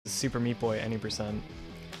Super Meat Boy any percent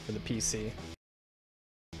for the PC.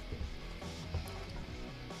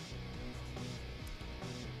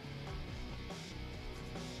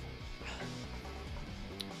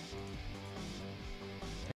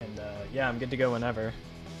 And yeah, I'm good to go whenever.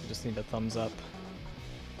 I just need a thumbs up.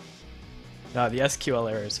 No, the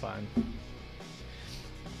SQL error is fine.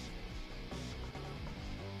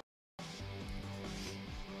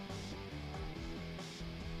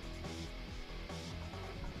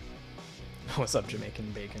 What's up,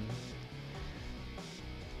 Jamaican Bacon?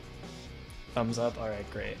 Thumbs up. All right,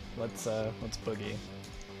 great. Let's boogie.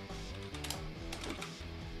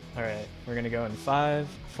 All right, we're gonna go in 5,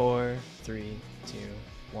 4, 3, 2,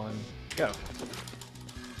 1, go.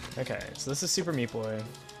 Okay, so this is Super Meat Boy.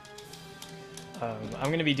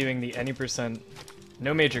 I'm gonna be doing the any percent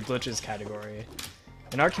no major glitches category.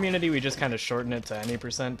 In our community, we just kind of shorten it to any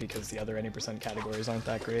percent because the other any percent categories aren't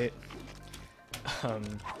that great.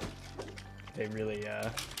 They really,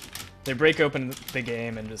 they break open the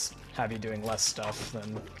game and just have you doing less stuff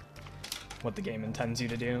than what the game intends you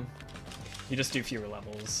to do. You just do fewer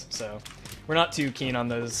levels, so we're not too keen on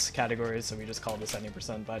those categories, so we just call this any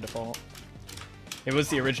percent by default. It was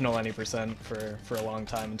the original any percent for a long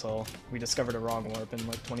time until we discovered a wrong warp in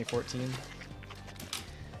like 2014.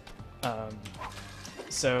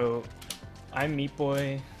 So I'm Meat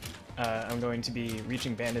Boy. I'm going to be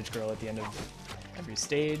reaching Bandage Girl at the end of every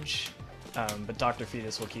stage. But Dr.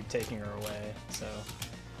 Fetus will keep taking her away, so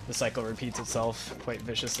the cycle repeats itself quite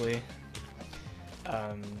viciously.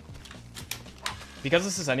 Because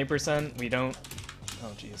this is any percent, we don't...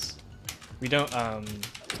 Oh, jeez. We don't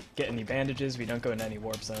get any bandages, we don't go into any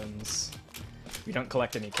warp zones, we don't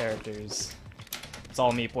collect any characters. It's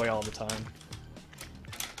all Meat Boy all the time.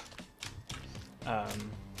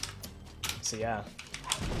 So yeah.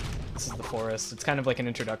 This is the forest. It's kind of like an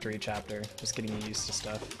introductory chapter, just getting you used to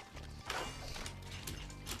stuff.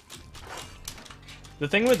 The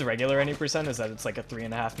thing with regular any percent is that it's like a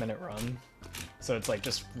 3.5-minute run, so it's like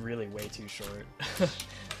just really way too short.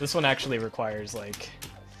 This one actually requires like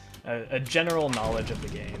a general knowledge of the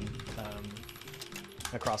game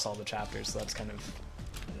across all the chapters, so that's kind of,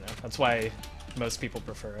 I don't know, that's why most people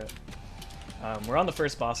prefer it. We're on the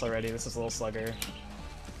first boss already. This is a little slugger.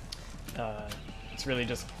 It's really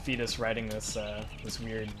just Fetus riding this this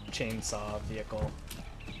weird chainsaw vehicle.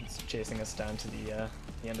 It's chasing us down to the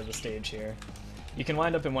end of the stage here. You can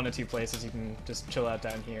wind up in one of two places. You can just chill out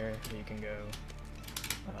down here, or you can go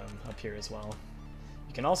up here as well.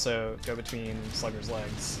 You can also go between Slugger's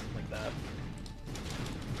legs, like that.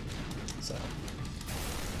 So,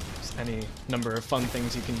 there's any number of fun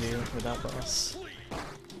things you can do with that boss.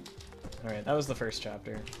 Alright, that was the first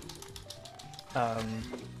chapter.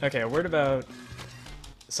 Okay, a word about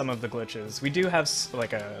some of the glitches. We do have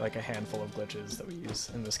like a handful of glitches that we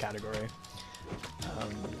use in this category.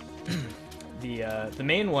 The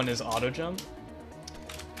main one is auto jump,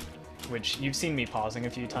 which you've seen me pausing a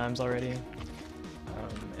few times already,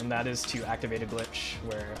 and that is to activate a glitch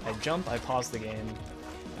where I jump, I pause the game,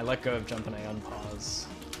 I let go of jump and I unpause,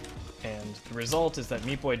 and the result is that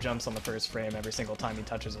Meat Boy jumps on the first frame every single time he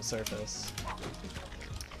touches a surface,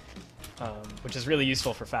 which is really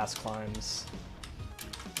useful for fast climbs.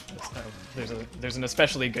 There's an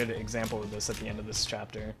especially good example of this at the end of this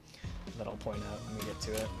chapter that I'll point out when we get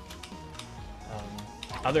to it.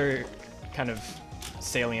 Other kind of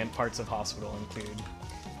salient parts of Hospital include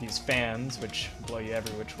these fans, which blow you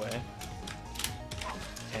every which way.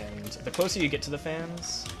 And the closer you get to the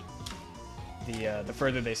fans, the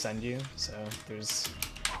further they send you. So there's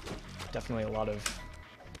definitely a lot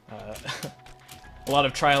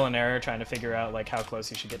of trial and error trying to figure out like how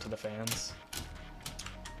close you should get to the fans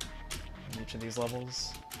in each of these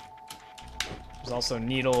levels. There's also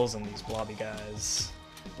needles and these blobby guys,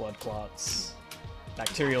 blood clots,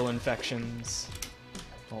 bacterial infections,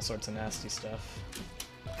 all sorts of nasty stuff.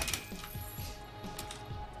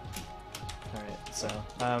 Alright, so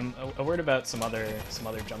a word about some other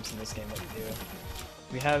jumps in this game that we do.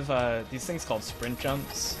 We have these things called sprint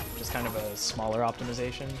jumps, which is kind of a smaller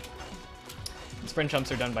optimization. And sprint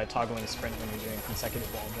jumps are done by toggling sprint when you're doing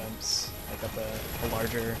consecutive wall jumps, like up a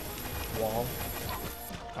larger wall.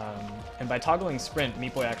 And by toggling sprint,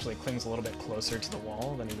 Meat Boy actually clings a little bit closer to the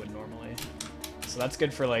wall than he would normally. So that's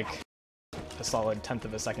good for like a solid 1/10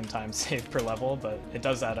 of a second time save per level, but it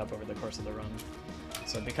does add up over the course of the run.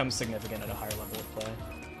 So it becomes significant at a higher level of play.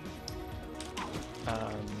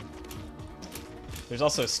 There's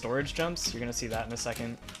also storage jumps. You're going to see that in a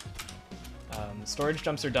second. Storage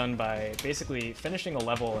jumps are done by basically finishing a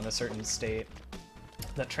level in a certain state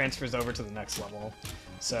that transfers over to the next level.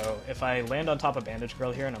 So if I land on top of Bandage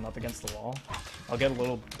Girl here and I'm up against the wall, I'll get a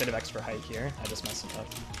little bit of extra height here. I just messed it up,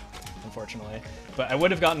 unfortunately. But I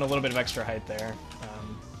would have gotten a little bit of extra height there,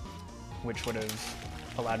 which would have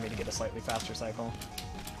allowed me to get a slightly faster cycle.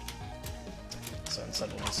 So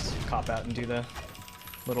instead I'll just cop out and do the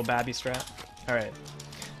little babby strat. Alright,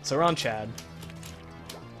 so we're on Chad.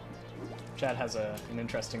 Chad has an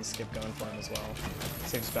interesting skip going for him as well.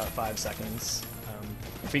 Saves about 5 seconds.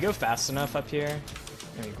 If we go fast enough up here,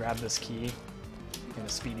 and we grab this key in a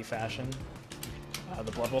speedy fashion,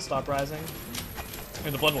 the blood will stop rising.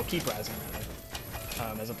 Or the blood will keep rising,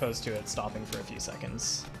 rather, as opposed to it stopping for a few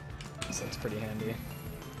seconds. So it's pretty handy.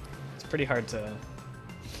 It's pretty hard to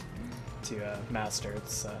master.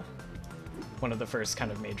 It's one of the first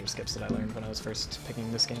kind of major skips that I learned when I was first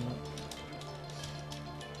picking this game up.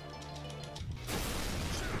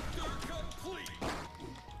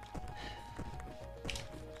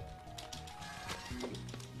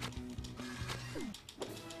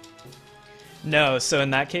 No, so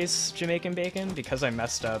in that case, Jamaican Bacon, because I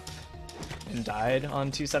messed up and died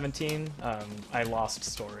on 217, I lost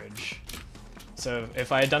storage. So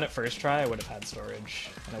if I had done it first try, I would have had storage,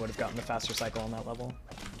 and I would have gotten the faster cycle on that level.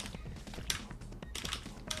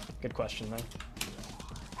 Good question,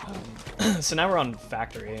 though. So now we're on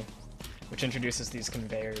Factory, which introduces these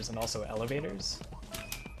conveyors and also elevators.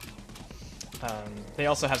 They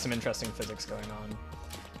also have some interesting physics going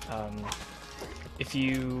on. If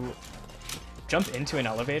you jump into an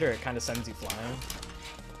elevator, it kind of sends you flying,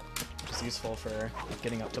 which is useful for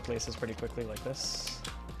getting up to places pretty quickly like this.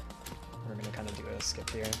 We're going to kind of do a skip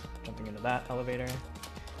here, jumping into that elevator,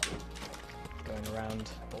 going around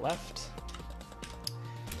the left.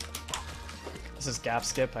 This is gap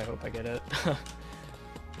skip, I hope I get it.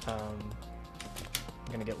 I'm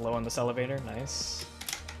going to get low on this elevator, nice.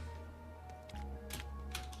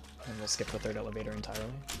 And we'll skip the third elevator entirely.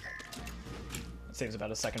 It saves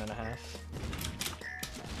about 1.5 seconds.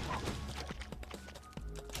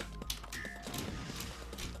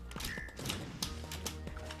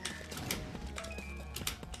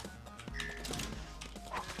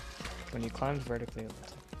 When you climbed vertically at the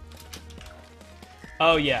top.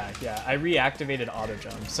 Oh yeah, I reactivated auto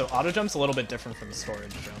jump. So auto jump's a little bit different from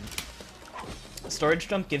storage jump. Storage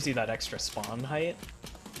jump gives you that extra spawn height,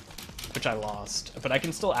 which I lost, but I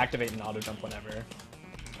can still activate an auto jump whenever.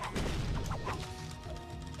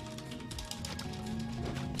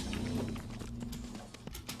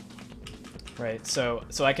 Right, so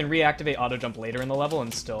I can reactivate auto jump later in the level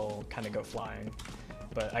and still kind of go flying,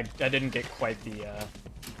 but I didn't get quite the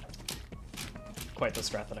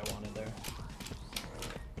strat that I wanted there.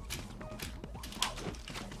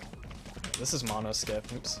 This is mono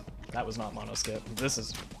skip. Oops, that was not mono skip. This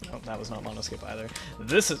is nope, that was not mono skip either.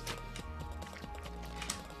 This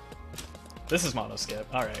is mono skip.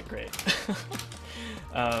 All right, great.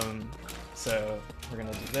 So we're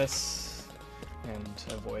gonna do this and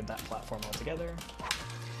avoid that platform altogether.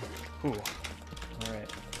 Ooh. All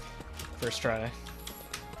right. First try.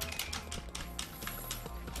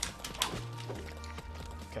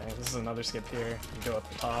 Okay, this is another skip here. You go up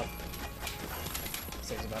the top.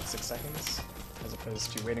 Saves about 6 seconds, as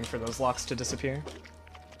opposed to waiting for those locks to disappear.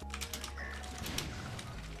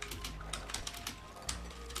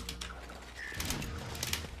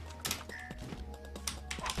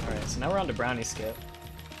 Alright, so now we're on to brownie skip.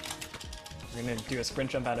 We're gonna do a sprint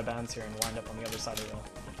jump out of bounds here and wind up on the other side of the map.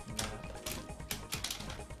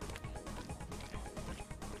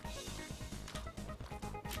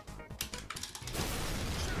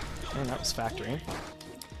 And that was Factory.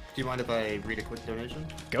 Do you mind if I read a quick donation?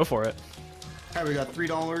 Go for it. Alright, we got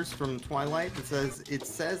 $3 from Twilight. It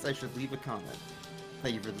says I should leave a comment.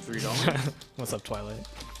 Thank you for the $3. What's up, Twilight?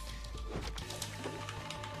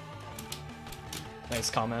 Nice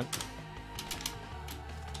comment.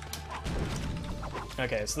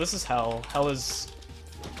 Okay, so this is Hell. Hell is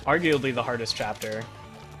arguably the hardest chapter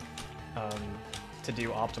to do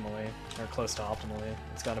optimally, or close to optimally.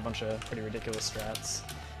 It's got a bunch of pretty ridiculous strats,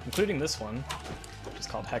 including this one, which is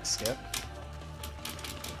called Hex Skip.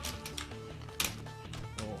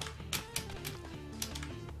 Oh.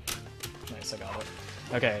 Nice, I got it.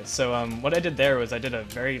 Okay, so what I did there was I did a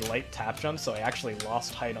very light tap jump, so I actually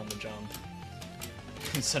lost height on the jump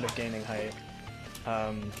instead of gaining height.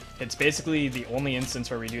 It's basically the only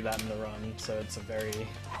instance where we do that in the run, so it's a very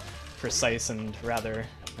precise and rather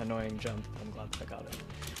annoying jump. I'm glad that I got it,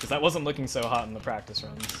 because that wasn't looking so hot in the practice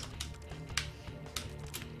runs.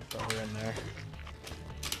 But we're in there.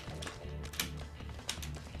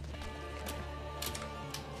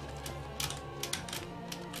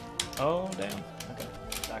 Oh, damn. Okay.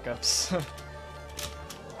 Backups.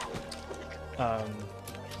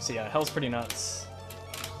 So yeah, Hell's pretty nuts.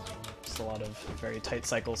 Just a lot of very tight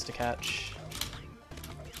cycles to catch.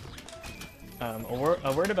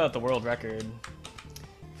 A word about the world record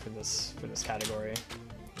for this category.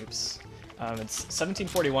 Oops. It's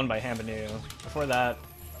 1741 by Hambanu. Before that,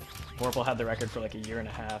 Vorpal had the record for like a year and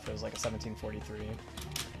a half. It was like a 1743.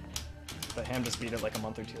 But Ham just beat it like a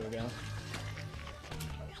month or two ago.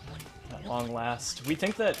 At long last. We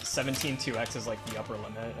think that 17-2x is like the upper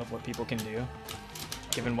limit of what people can do,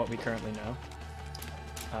 given what we currently know.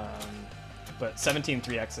 But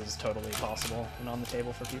 17-3x is totally possible and on the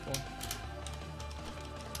table for people.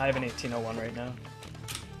 I have an 1801 right now.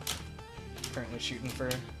 Currently shooting for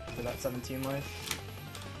that 17 life.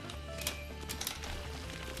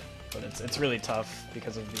 But it's really tough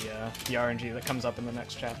because of the RNG that comes up in the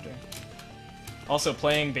next chapter. Also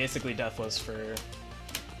playing basically deathless for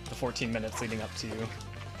the 14 minutes leading up to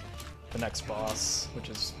the next boss, which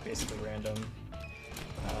is basically random.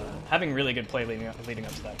 Having really good play leading up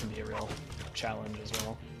to that can be a real challenge as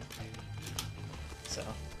well. So,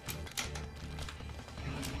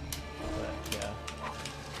 but yeah.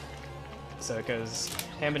 So it goes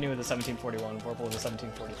Hambanu with a 1741, Vorpal with a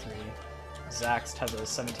 1743, Zaxt has a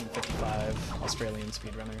 1755 Australian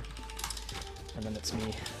speedrunner, and then it's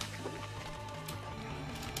me.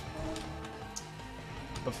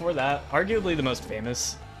 Before that, arguably the most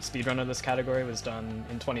famous speedrun of this category was done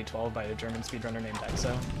in 2012 by a German speedrunner named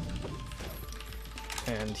Exo.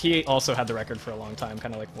 And he also had the record for a long time,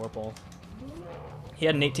 kind of like Vorpal. He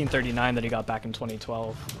had an 1839 that he got back in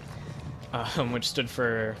 2012, which stood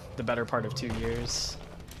for the better part of 2 years.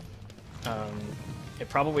 It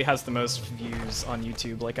probably has the most views on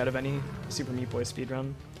YouTube, like out of any Super Meat Boy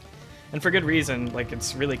speedrun. And for good reason, like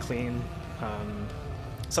it's really clean.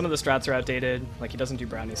 Some of the strats are outdated, like he doesn't do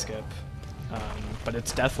brownie skip, but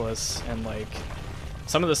it's deathless, and like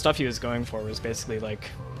some of the stuff he was going for was basically like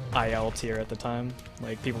IL tier at the time.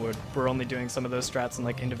 Like people were only doing some of those strats in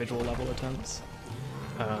like individual level attempts.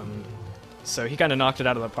 So he kind of knocked it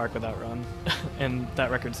out of the park with that run, and that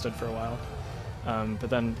record stood for a while. But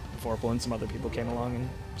then Vorpal and some other people came along and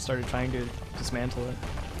started trying to dismantle it.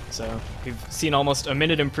 So we've seen almost a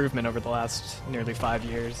minute improvement over the last nearly 5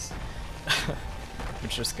 years.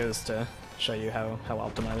 Which just goes to show you how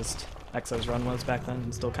optimized Exo's run was back then,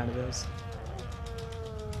 and still kind of is.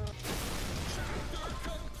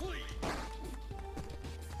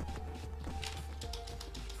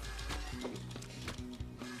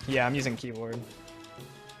 Yeah, I'm using keyboard.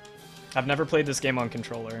 I've never played this game on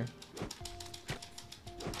controller.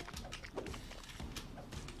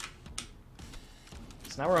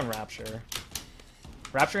 So now we're on Rapture.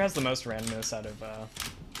 Rapture has the most randomness out of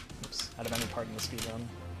any part in the speedrun.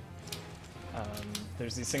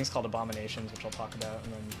 There's these things called abominations, which I'll talk about,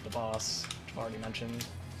 and then the boss, which I've already mentioned,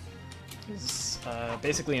 is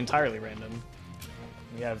basically entirely random.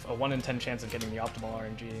 We have a 1 in 10 chance of getting the optimal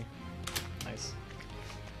RNG. Nice.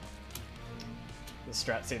 The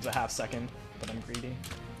strat saves a half second, but I'm greedy.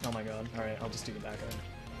 Oh my god. Alright, I'll just do the back end.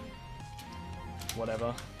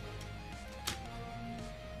 Whatever.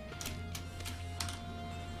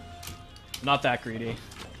 Not that greedy.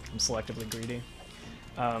 I'm selectively greedy.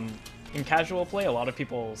 In casual play, a lot of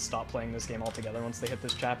people stop playing this game altogether once they hit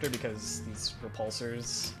this chapter because these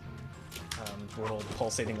repulsors, little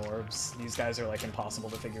pulsating orbs, these guys are like impossible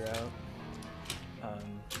to figure out.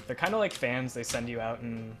 They're kind of like fans. They send you out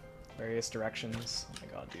in various directions. Oh my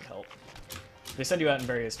god, dude, help. They send you out in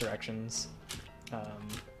various directions.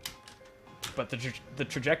 But the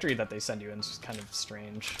trajectory that they send you in is just kind of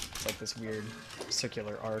strange. It's like this weird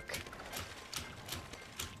circular arc.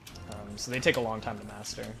 So they take a long time to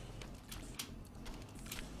master.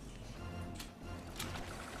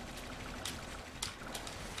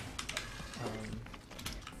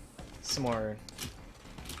 Some more,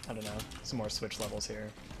 I don't know, some more switch levels here.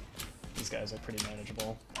 These guys are pretty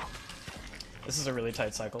manageable. This is a really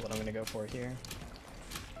tight cycle that I'm going to go for here.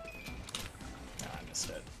 Ah, I missed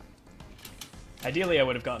it. Ideally, I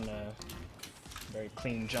would have gotten a very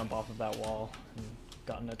clean jump off of that wall and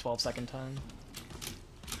gotten a 12-second time.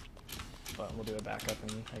 But we'll do a backup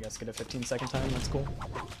and I guess get a 15-second time, that's cool.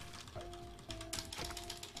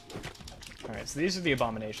 Alright, so these are the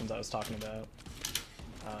abominations I was talking about.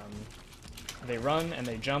 They run and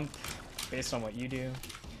they jump based on what you do,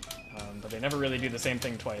 but they never really do the same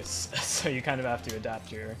thing twice, so you kind of have to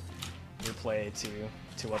adapt your play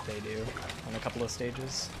to what they do on a couple of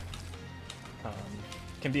stages.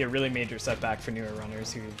 Can be a really major setback for newer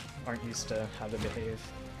runners who aren't used to how they behave.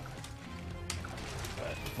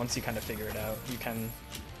 But once you kind of figure it out, you can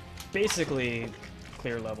basically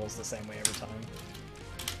clear levels the same way every time.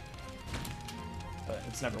 But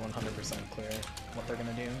it's never 100% clear what they're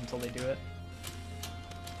going to do until they do it.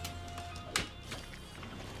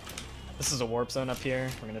 This is a warp zone up here.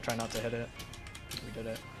 We're gonna try not to hit it. We did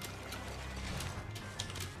it.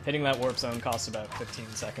 Hitting that warp zone costs about 15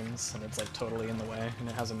 seconds, and it's like totally in the way, and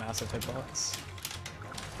it has a massive hitbox.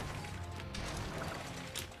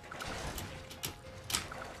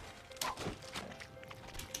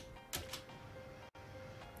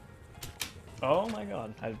 Oh my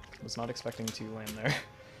god, I was not expecting to land there.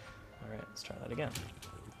 Alright, let's try that again.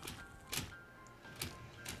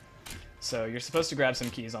 So you're supposed to grab some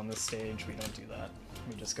keys on this stage. We don't do that.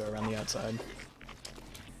 We just go around the outside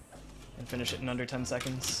and finish it in under 10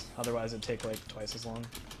 seconds. Otherwise it'd take like twice as long.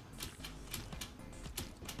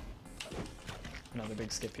 Another big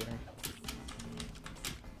skip here.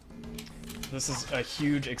 This is a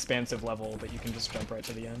huge expansive level, but you can just jump right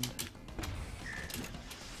to the end.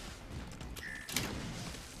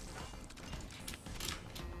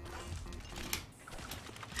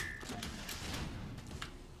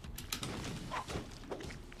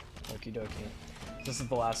 Okie dokie. This is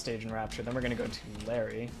the last stage in Rapture. Then we're gonna go to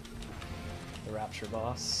Larry, the Rapture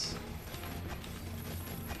boss.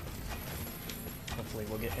 Hopefully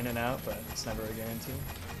we'll get in and out, but it's never a guarantee.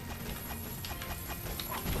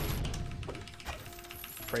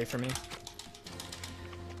 Pray for me.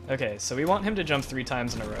 Okay, so we want him to jump 3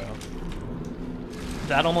 times in a row.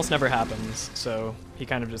 That almost never happens, so he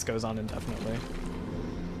kind of just goes on indefinitely.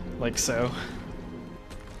 Like so.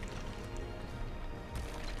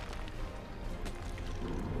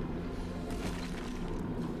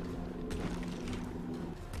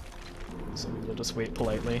 So we'll just wait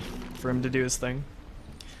politely for him to do his thing.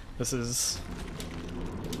 This is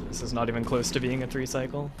not even close to being a 3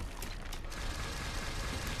 cycle.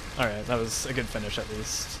 Alright, that was a good finish at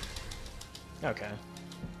least. Okay.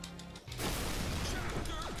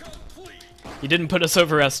 He didn't put us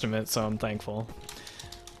over estimate, so I'm thankful.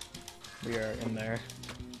 We are in there.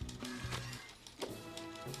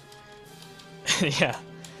 Yeah.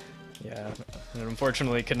 Yeah, and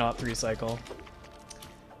unfortunately could not 3 cycle.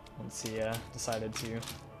 Once he decided to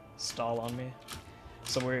stall on me.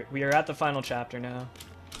 So we are at the final chapter now.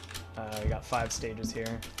 We got 5 stages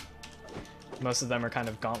here. Most of them are kind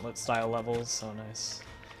of gauntlet style levels, so nice.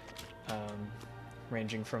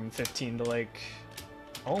 Ranging from 15 to like,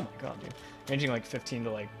 oh my god, dude. Ranging like 15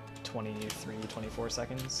 to like 23, 24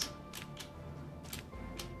 seconds.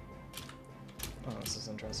 Oh, this is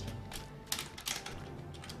interesting.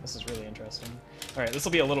 This is really interesting. Alright, this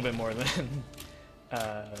will be a little bit more than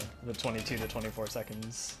the 22 to 24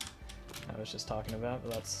 seconds I was just talking about,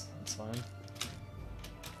 but that's fine.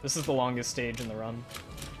 This is the longest stage in the run.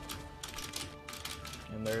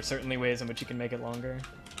 And there are certainly ways in which you can make it longer.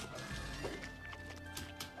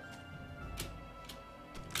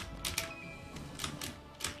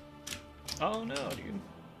 Oh no, dude.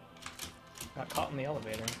 Got caught in the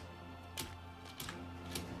elevator.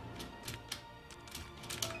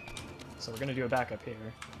 So we're gonna do a backup here.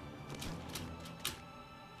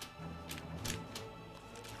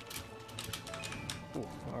 Ooh,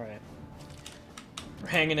 alright. We're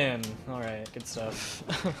hanging in. Alright, good stuff.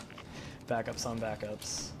 Backups on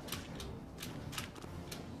backups.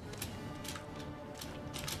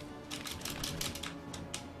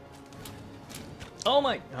 Oh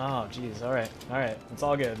my! Oh, jeez. Alright, alright. It's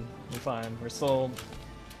all good. We're fine. We're still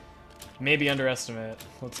maybe underestimate.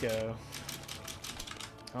 Let's go.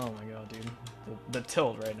 Oh my god, dude. The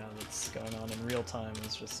tilt right now that's going on in real time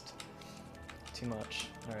is just too much.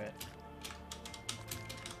 Alright.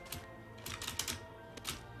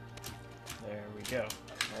 There we go.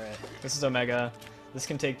 Alright. This is Omega. This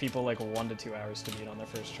can take people like 1 to 2 hours to beat on their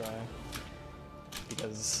first try.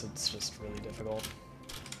 Because it's just really difficult.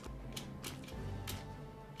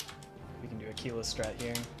 We can do a keyless strat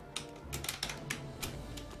here.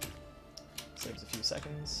 Saves a few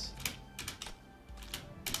seconds.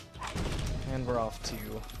 And we're off to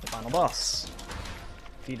the final boss.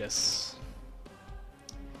 Fetus.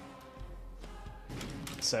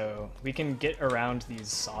 So we can get around these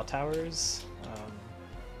saw towers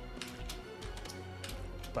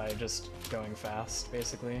by just going fast,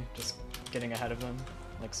 basically. Just getting ahead of them,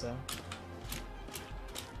 like so.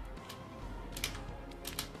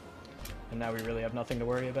 And now we really have nothing to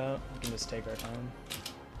worry about. We can just take our time.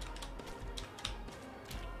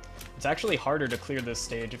 It's actually harder to clear this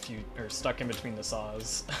stage if you are stuck in between the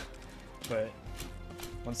saws, but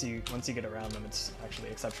once you get around them, it's actually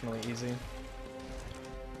exceptionally easy.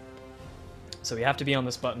 So we have to be on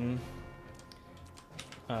this button.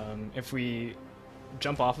 If we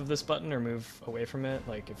jump off of this button or move away from it,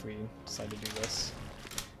 like if we decide to do this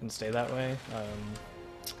and stay that way,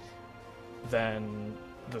 then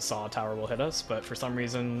the saw tower will hit us, but for some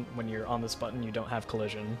reason when you're on this button you don't have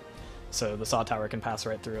collision, so the saw tower can pass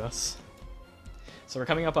right through us. So we're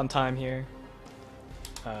coming up on time here.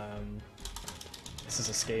 This is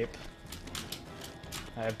escape.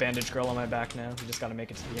 I have Bandage Girl on my back now. We just gotta make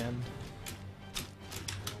it to the end.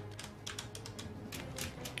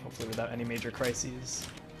 Hopefully without any major crises.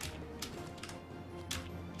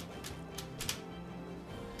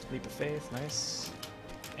 Leap of Faith, nice.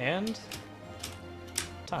 And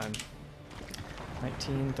time.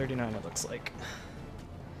 1939 it looks like.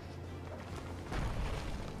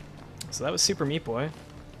 So that was Super Meat Boy.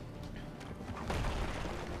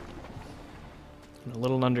 In a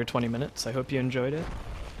little under 20 minutes. I hope you enjoyed it.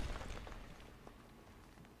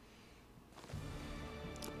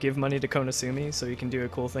 Give money to Konosumi so you can do a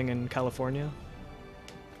cool thing in California.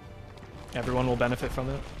 Everyone will benefit from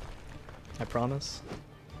it. I promise.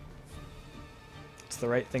 It's the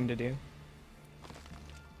right thing to do.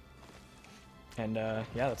 And yeah,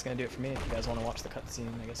 that's gonna do it for me. If you guys want to watch the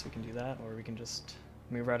cutscene, I guess we can do that, or we can just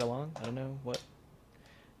move right along. I don't know what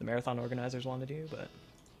the marathon organizers want to do, but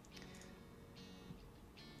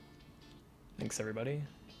thanks everybody.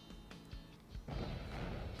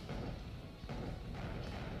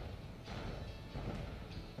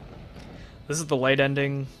 This is the light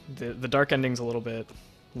ending. The dark ending's a little bit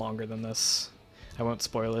longer than this. I won't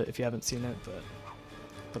spoil it if you haven't seen it,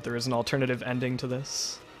 but there is an alternative ending to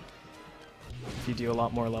this. If you do a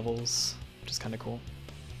lot more levels, which is kind of cool.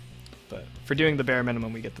 But for doing the bare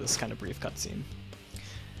minimum, we get this kind of brief cutscene.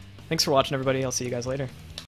 Thanks for watching, everybody. I'll see you guys later.